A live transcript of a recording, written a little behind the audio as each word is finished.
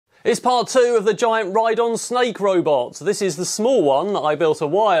It's part 2 of the giant ride-on snake robot. This is the small one that I built a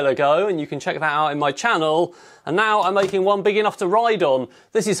while ago, and you can check that out in my channel. And now I'm making one big enough to ride on.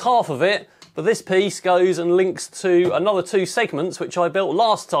 This is half of it, but this piece goes and links to another 2 segments which I built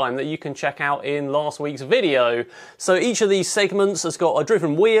last time that you can check out in last week's video. So each of these segments has got a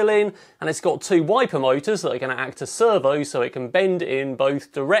driven wheel in, and it's got 2 wiper motors that are going to act as servos so it can bend in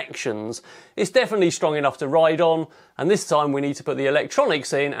both directions. It's definitely strong enough to ride on, and this time we need to put the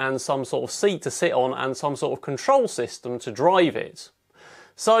electronics in and some sort of seat to sit on and some sort of control system to drive it.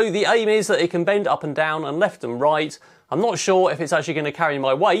 So the aim is that it can bend up and down and left and right. I'm not sure if it's actually going to carry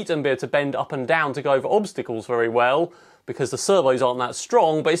my weight and be able to bend up and down to go over obstacles very well, because the servos aren't that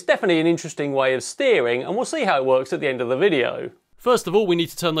strong, but it's definitely an interesting way of steering, and we'll see how it works at the end of the video. First of all, we need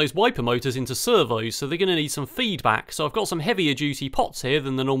to turn those wiper motors into servos, so they're going to need some feedback. So I've got some heavier duty pots here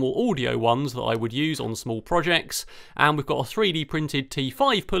than the normal audio ones that I would use on small projects, and we've got a 3D printed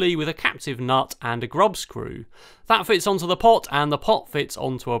T5 pulley with a captive nut and a grub screw. That fits onto the pot, and the pot fits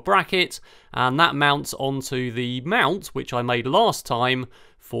onto a bracket, and that mounts onto the mount which I made last time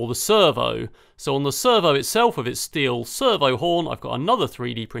for the servo. So on the servo itself with its steel servo horn, I've got another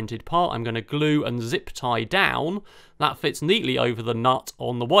 3D printed part I'm going to glue and zip tie down. That fits neatly over the nut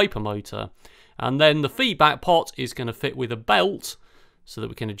on the wiper motor. And then the feedback pot is going to fit with a belt so that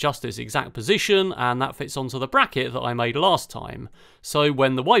we can adjust its exact position, and that fits onto the bracket that I made last time. So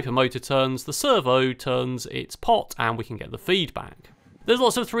when the wiper motor turns, the servo turns its pot and we can get the feedback. There's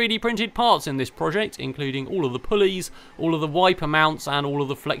lots of 3D printed parts in this project, including all of the pulleys, all of the wiper mounts, and all of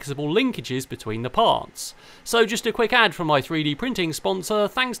the flexible linkages between the parts. So just a quick ad from my 3D printing sponsor,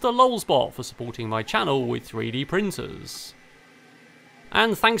 thanks to Lolsbot for supporting my channel with 3D printers.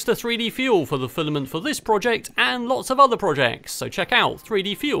 And thanks to 3D Fuel for the filament for this project and lots of other projects, so check out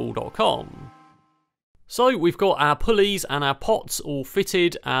 3dfuel.com. So we've got our pulleys and our pots all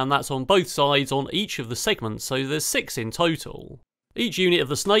fitted, and that's on both sides on each of the segments, so there's 6 in total. Each unit of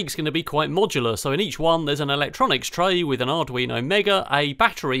the snake's going to be quite modular, so in each one there's an electronics tray with an Arduino Mega, a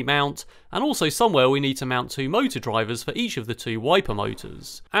battery mount, and also somewhere we need to mount 2 motor drivers for each of the 2 wiper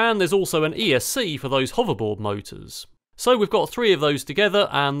motors. And there's also an ESC for those hoverboard motors. So we've got 3 of those together,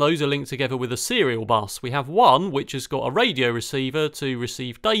 and those are linked together with a serial bus. We have one which has got a radio receiver to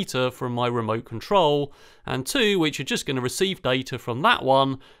receive data from my remote control, and 2 which are just going to receive data from that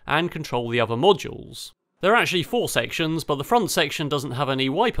one and control the other modules. There are actually 4 sections, but the front section doesn't have any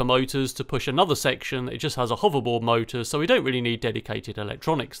wiper motors to push another section, it just has a hoverboard motor, so we don't really need dedicated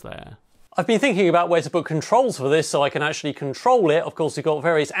electronics there. I've been thinking about where to put controls for this so I can actually control it. Of course, we've got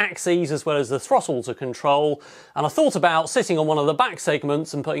various axes as well as the throttle to control, and I thought about sitting on one of the back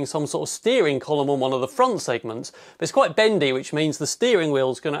segments and putting some sort of steering column on one of the front segments, but it's quite bendy, which means the steering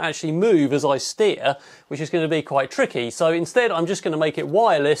wheel is going to actually move as I steer, which is going to be quite tricky. So instead I'm just going to make it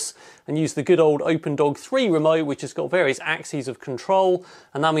wireless and use the good old OpenDog 3 remote, which has got various axes of control,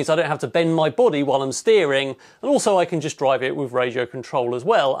 and that means I don't have to bend my body while I'm steering, and also I can just drive it with radio control as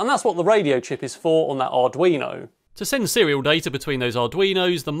well, and that's what the radio chip is for on that Arduino. To send serial data between those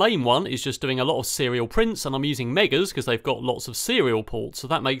Arduinos, the main one is just doing a lot of serial prints, and I'm using Megas because they've got lots of serial ports, so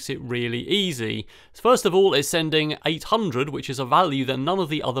that makes it really easy. First of all, it's sending 800, which is a value that none of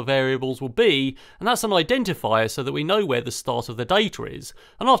the other variables will be, and that's an identifier so that we know where the start of the data is,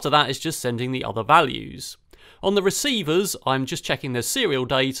 and after that it's just sending the other values. On the receivers, I'm just checking their serial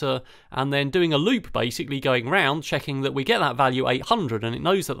data and then doing a loop basically going round checking that we get that value 800 and it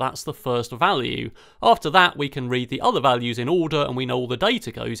knows that that's the first value. After that we can read the other values in order and we know all the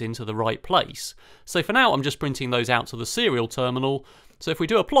data goes into the right place. So for now I'm just printing those out to the serial terminal. So if we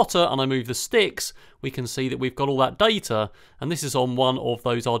do a plotter and I move the sticks, we can see that we've got all that data, and this is on one of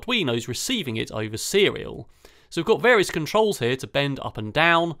those Arduinos receiving it over serial. So we've got various controls here to bend up and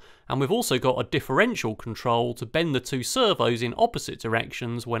down, and we've also got a differential control to bend the 2 servos in opposite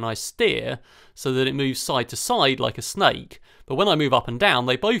directions when I steer, so that it moves side to side like a snake, but when I move up and down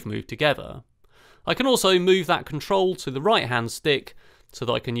they both move together. I can also move that control to the right hand stick, so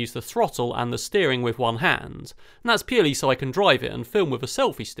that I can use the throttle and the steering with one hand, and that's purely so I can drive it and film with a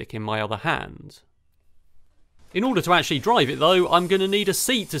selfie stick in my other hand. In order to actually drive it though, I'm going to need a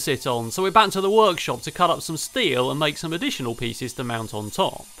seat to sit on, so we're back to the workshop to cut up some steel and make some additional pieces to mount on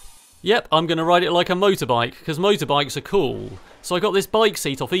top. Yep, I'm going to ride it like a motorbike, because motorbikes are cool. So I got this bike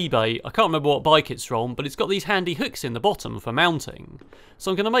seat off eBay. I can't remember what bike it's from, but it's got these handy hooks in the bottom for mounting.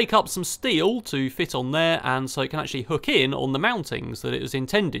 So I'm going to make up some steel to fit on there, and so it can actually hook in on the mountings that it was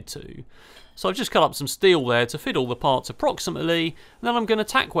intended to. So I've just cut up some steel there to fit all the parts approximately, and then I'm going to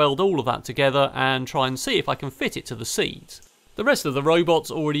tack weld all of that together and try and see if I can fit it to the seat. The rest of the robot's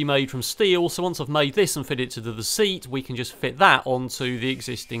already made from steel, so once I've made this and fitted it to the seat, we can just fit that onto the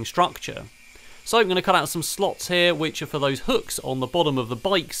existing structure. So I'm going to cut out some slots here, which are for those hooks on the bottom of the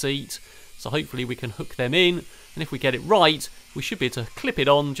bike seat, so hopefully we can hook them in, and if we get it right, we should be able to clip it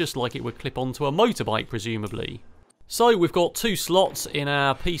on just like it would clip onto a motorbike, presumably. So we've got 2 slots in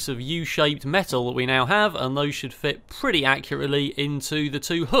our piece of U-shaped metal that we now have, and those should fit pretty accurately into the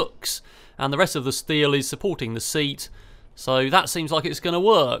 2 hooks. And the rest of the steel is supporting the seat, so that seems like it's going to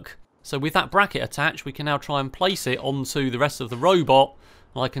work. So with that bracket attached, we can now try and place it onto the rest of the robot,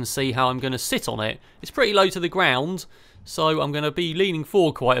 and I can see how I'm going to sit on it. It's pretty low to the ground, so I'm going to be leaning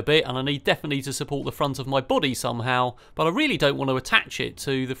forward quite a bit, and I need definitely to support the front of my body somehow, but I really don't want to attach it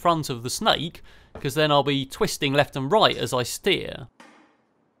to the front of the snake, because then I'll be twisting left and right as I steer.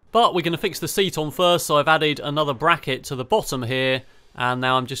 But we're going to fix the seat on first, so I've added another bracket to the bottom here, and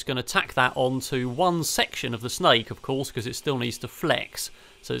now I'm just going to tack that onto one section of the snake, of course, because it still needs to flex.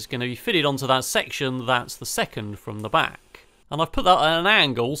 So it's going to be fitted onto that section that's the second from the back. And I've put that at an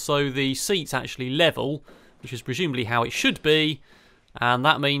angle so the seat's actually level, which is presumably how it should be, and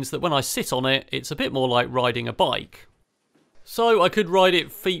that means that when I sit on it, it's a bit more like riding a bike. So I could ride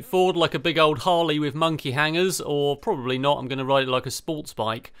it feet forward like a big old Harley with monkey hangers, or probably not, I'm going to ride it like a sports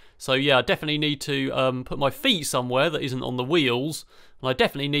bike. So yeah, I definitely need to put my feet somewhere that isn't on the wheels, and I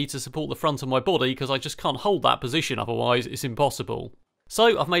definitely need to support the front of my body because I just can't hold that position, otherwise it's impossible.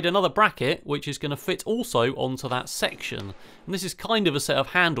 So I've made another bracket which is going to fit also onto that section, and this is kind of a set of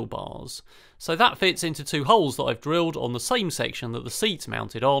handlebars. So that fits into 2 holes that I've drilled on the same section that the seat's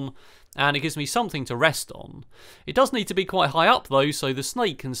mounted on, and it gives me something to rest on. It does need to be quite high up though, so the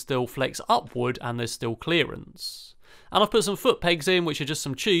snake can still flex upward and there's still clearance. And I've put some foot pegs in, which are just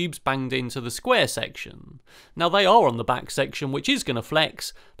some tubes banged into the square section. Now they are on the back section, which is going to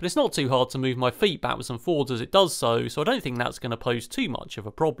flex, but it's not too hard to move my feet backwards and forwards as it does so I don't think that's going to pose too much of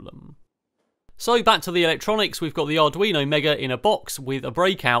a problem. So back to the electronics, we've got the Arduino Mega in a box with a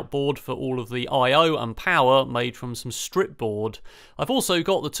breakout board for all of the I/O and power made from some strip board. I've also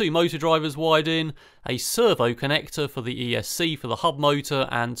got the 2 motor drivers wired in, a servo connector for the ESC for the hub motor,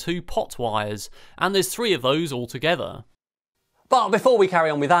 and 2 pot wires, and there's 3 of those altogether. But before we carry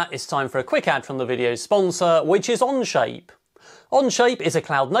on with that, it's time for a quick ad from the video's sponsor, which is Onshape. Onshape is a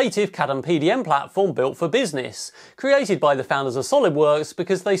cloud-native CAD and PDM platform built for business, created by the founders of SolidWorks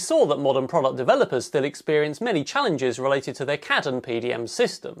because they saw that modern product developers still experience many challenges related to their CAD and PDM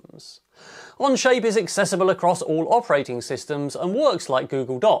systems. Onshape is accessible across all operating systems and works like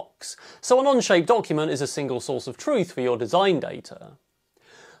Google Docs, so an Onshape document is a single source of truth for your design data.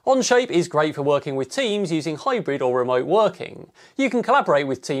 Onshape is great for working with teams using hybrid or remote working. You can collaborate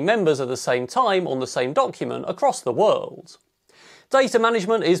with team members at the same time on the same document across the world. Data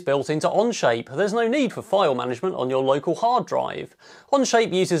management is built into Onshape. There's no need for file management on your local hard drive.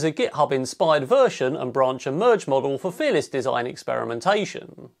 Onshape uses a GitHub-inspired version and branch and merge model for fearless design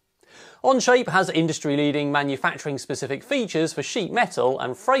experimentation. Onshape has industry-leading manufacturing-specific features for sheet metal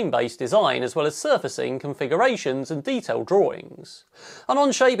and frame-based design, as well as surfacing, configurations and detailed drawings. And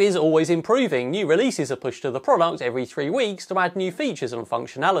Onshape is always improving. New releases are pushed to the product every 3 weeks to add new features and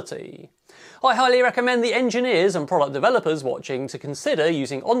functionality. I highly recommend the engineers and product developers watching to consider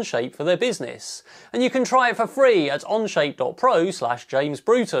using Onshape for their business, and you can try it for free at onshape.pro/James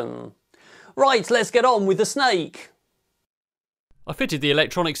Bruton. Right, let's get on with the snake. I fitted the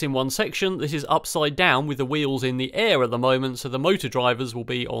electronics in one section. This is upside down with the wheels in the air at the moment, so the motor drivers will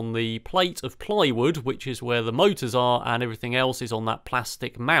be on the plate of plywood, which is where the motors are, and everything else is on that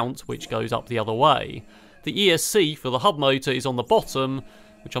plastic mount which goes up the other way. The ESC for the hub motor is on the bottom,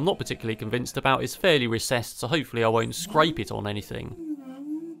 which I'm not particularly convinced about. It's fairly recessed, so hopefully I won't scrape it on anything.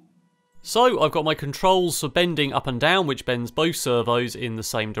 So I've got my controls for bending up and down, which bends both servos in the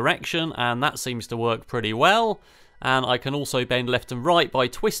same direction, and that seems to work pretty well. And I can also bend left and right by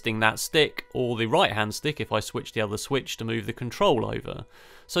twisting that stick, or the right hand stick if I switch the other switch to move the control over.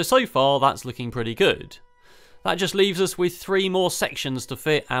 So far that's looking pretty good. That just leaves us with 3 more sections to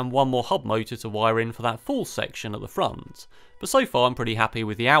fit and 1 more hub motor to wire in for that full section at the front. But so far I'm pretty happy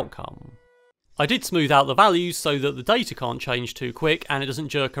with the outcome. I did smooth out the values so that the data can't change too quick and it doesn't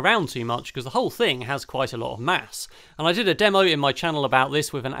jerk around too much, because the whole thing has quite a lot of mass. And I did a demo in my channel about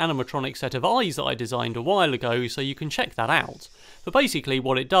this with an animatronic set of eyes that I designed a while ago, so you can check that out. But basically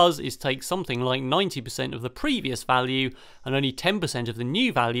what it does is take something like 90% of the previous value and only 10% of the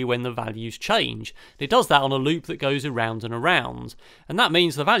new value when the values change. It does that on a loop that goes around and around. And that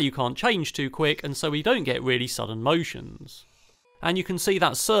means the value can't change too quick, and so we don't get really sudden motions. And you can see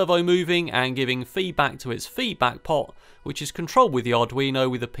that servo moving and giving feedback to its feedback pot, which is controlled with the Arduino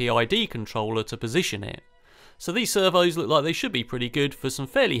with a PID controller to position it. So these servos look like they should be pretty good for some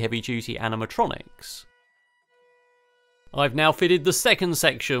fairly heavy duty animatronics. I've now fitted the second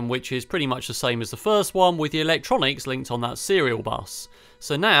section, which is pretty much the same as the first one, with the electronics linked on that serial bus.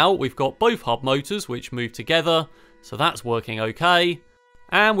 So now we've got both hub motors which move together, so that's working okay.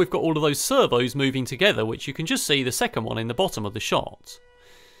 And we've got all of those servos moving together, which you can just see the second one in the bottom of the shot.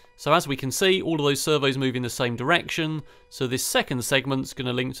 So as we can see, all of those servos move in the same direction, so this second segment's going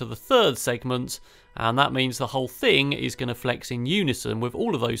to link to the third segment, and that means the whole thing is going to flex in unison with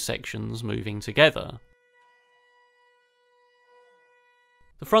all of those sections moving together.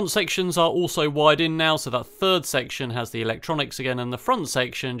 The front sections are also wired in now, so that third section has the electronics again, and the front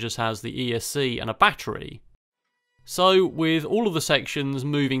section just has the ESC and a battery. So with all of the sections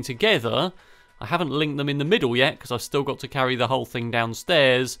moving together, I haven't linked them in the middle yet because I've still got to carry the whole thing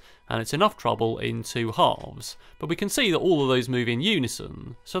downstairs, and it's enough trouble in two halves. But we can see that all of those move in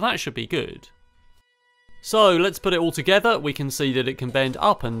unison, so that should be good. So let's put it all together. We can see that it can bend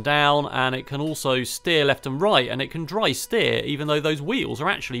up and down, and it can also steer left and right, and it can dry steer even though those wheels are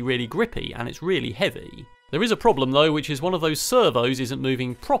actually really grippy and it's really heavy. There is a problem though, which is one of those servos isn't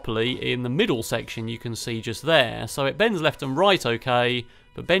moving properly in the middle section you can see just there. So it bends left and right okay,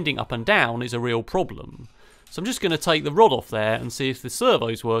 but bending up and down is a real problem. So I'm just going to take the rod off there and see if the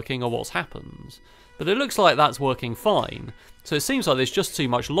servo's working or what's happened. But it looks like that's working fine. So it seems like there's just too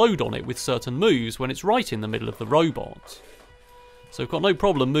much load on it with certain moves when it's right in the middle of the robot. So we've got no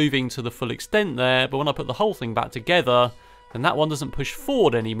problem moving to the full extent there, but when I put the whole thing back together, then that one doesn't push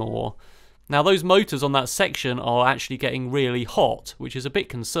forward anymore. Now those motors on that section are actually getting really hot, which is a bit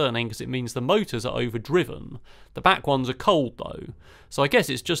concerning because it means the motors are overdriven. The back ones are cold though. So I guess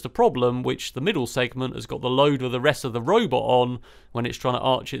it's just a problem which the middle segment has got the load of the rest of the robot on when it's trying to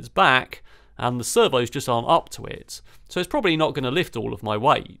arch its back, and the servos just aren't up to it. So it's probably not going to lift all of my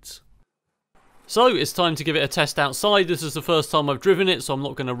weight. So it's time to give it a test outside. This is the first time I've driven it, so I'm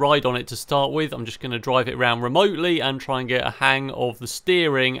not going to ride on it to start with. I'm just going to drive it around remotely and try and get a hang of the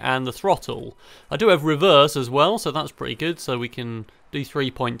steering and the throttle. I do have reverse as well, so that's pretty good, so we can do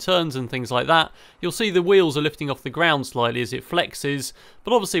 3-point turns and things like that. You'll see the wheels are lifting off the ground slightly as it flexes,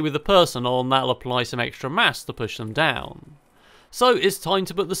 but obviously with the person on, that'll apply some extra mass to push them down. So it's time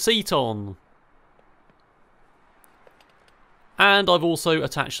to put the seat on. And I've also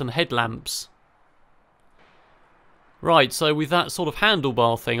attached some headlamps. Right, so with that sort of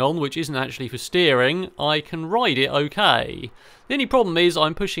handlebar thing on, which isn't actually for steering, I can ride it okay. The only problem is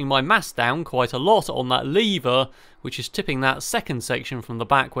I'm pushing my mass down quite a lot on that lever, which is tipping that second section from the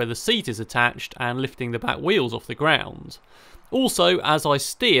back where the seat is attached and lifting the back wheels off the ground. Also, as I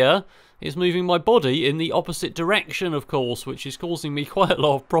steer, it's moving my body in the opposite direction, of course, which is causing me quite a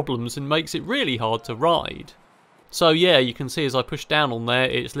lot of problems and makes it really hard to ride. So yeah, you can see as I push down on there,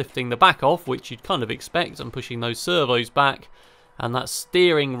 it's lifting the back off, which you'd kind of expect, and pushing those servos back, and that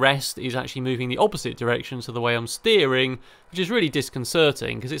steering rest is actually moving the opposite direction to the way I'm steering, which is really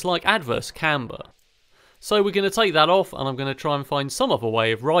disconcerting, because it's like adverse camber. So we're going to take that off, and I'm going to try and find some other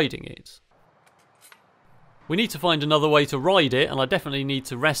way of riding it. We need to find another way to ride it, and I definitely need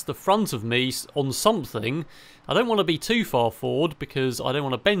to rest the front of me on something. I don't want to be too far forward because I don't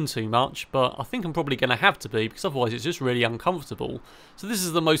want to bend too much, but I think I'm probably going to have to be because otherwise it's just really uncomfortable. So this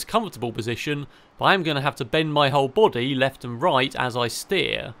is the most comfortable position, but I am going to have to bend my whole body left and right as I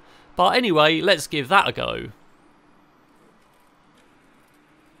steer. But anyway, let's give that a go.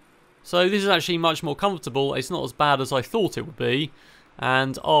 So this is actually much more comfortable. It's not as bad as I thought it would be.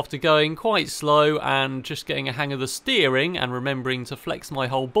 And after going quite slow and just getting a hang of the steering and remembering to flex my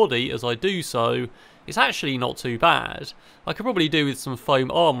whole body as I do so, it's actually not too bad. I could probably do with some foam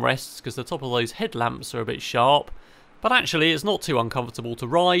armrests because the top of those headlamps are a bit sharp, but actually it's not too uncomfortable to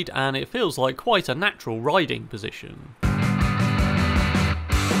ride and it feels like quite a natural riding position.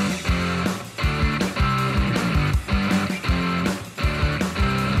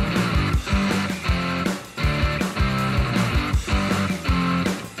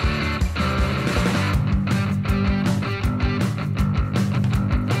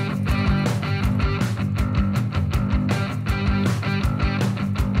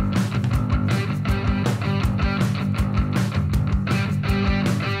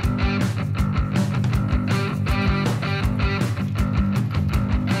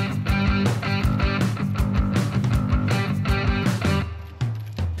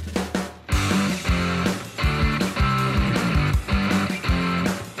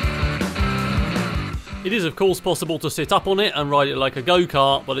 It is of course possible to sit up on it and ride it like a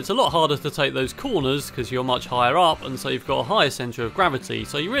go-kart, but it's a lot harder to take those corners because you're much higher up and so you've got a higher centre of gravity,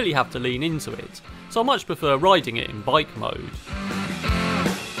 so you really have to lean into it. So I much prefer riding it in bike mode.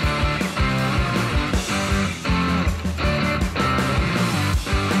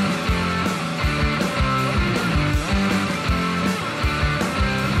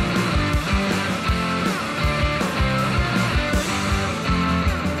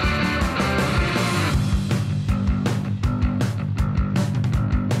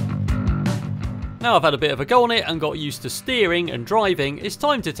 now I've had a bit of a go on it and got used to steering and driving, it's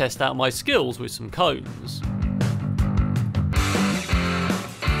time to test out my skills with some cones.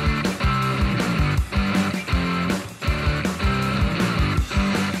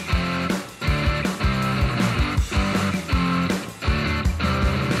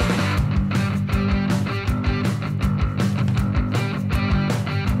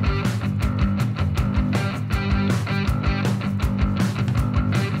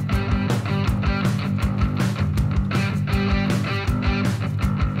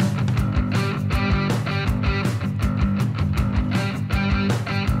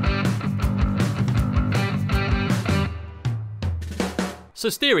 So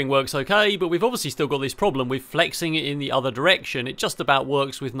steering works okay, but we've obviously still got this problem with flexing it in the other direction. It just about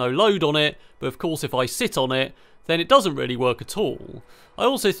works with no load on it, but of course if I sit on it, then it doesn't really work at all. I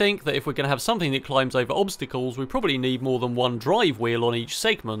also think that if we're going to have something that climbs over obstacles, we probably need more than one drive wheel on each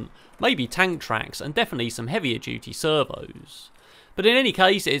segment, maybe tank tracks, and definitely some heavier duty servos. But in any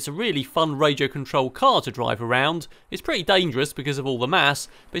case, it's a really fun radio-controlled car to drive around. It's pretty dangerous because of all the mass,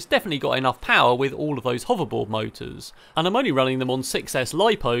 but it's definitely got enough power with all of those hoverboard motors. And I'm only running them on 6S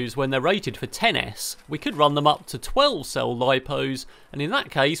LiPos when they're rated for 10S. We could run them up to 12-cell LiPos, and in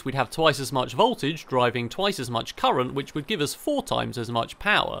that case we'd have twice as much voltage driving twice as much current, which would give us 4 times as much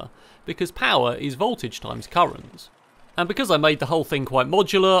power, because power is voltage times current. And because I made the whole thing quite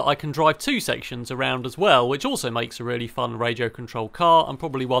modular, I can drive 2 sections around as well, which also makes a really fun radio-controlled car, and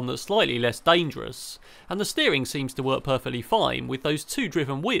probably one that's slightly less dangerous. And the steering seems to work perfectly fine, with those 2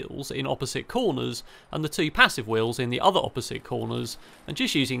 driven wheels in opposite corners, and the 2 passive wheels in the other opposite corners, and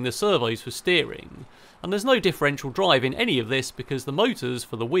just using the servos for steering. And there's no differential drive in any of this, because the motors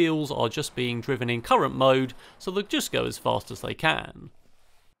for the wheels are just being driven in current mode, so they'll just go as fast as they can.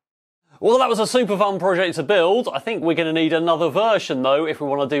 Well, that was a super fun project to build. I think we're going to need another version though if we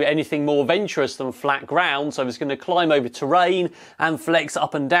want to do anything more venturous than flat ground. So if it's going to climb over terrain and flex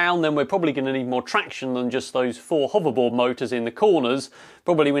up and down, then we're probably going to need more traction than just those 4 hoverboard motors in the corners.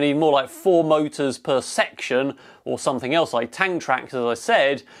 Probably we need more like 4 motors per section or something else like tank tracks, as I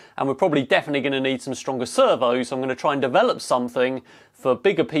said. And we're probably definitely going to need some stronger servos. So I'm going to try and develop something for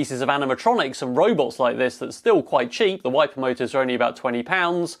bigger pieces of animatronics and robots like this that's still quite cheap. The wiper motors are only about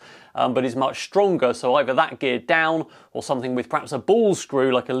 £20, but is much stronger, so either that geared down or something with perhaps a ball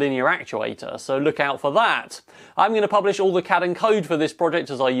screw like a linear actuator, so look out for that. I'm going to publish all the CAD and code for this project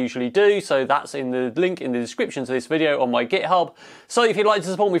as I usually do, so that's in the link in the description to this video on my GitHub. So if you'd like to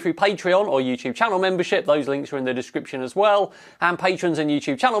support me through Patreon or YouTube channel membership, those links are in the description as well, and patrons and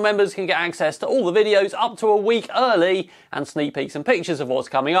YouTube channel members can get access to all the videos up to a week early and sneak peeks and pictures of what's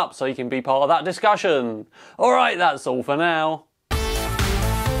coming up, so you can be part of that discussion. Alright, that's all for now.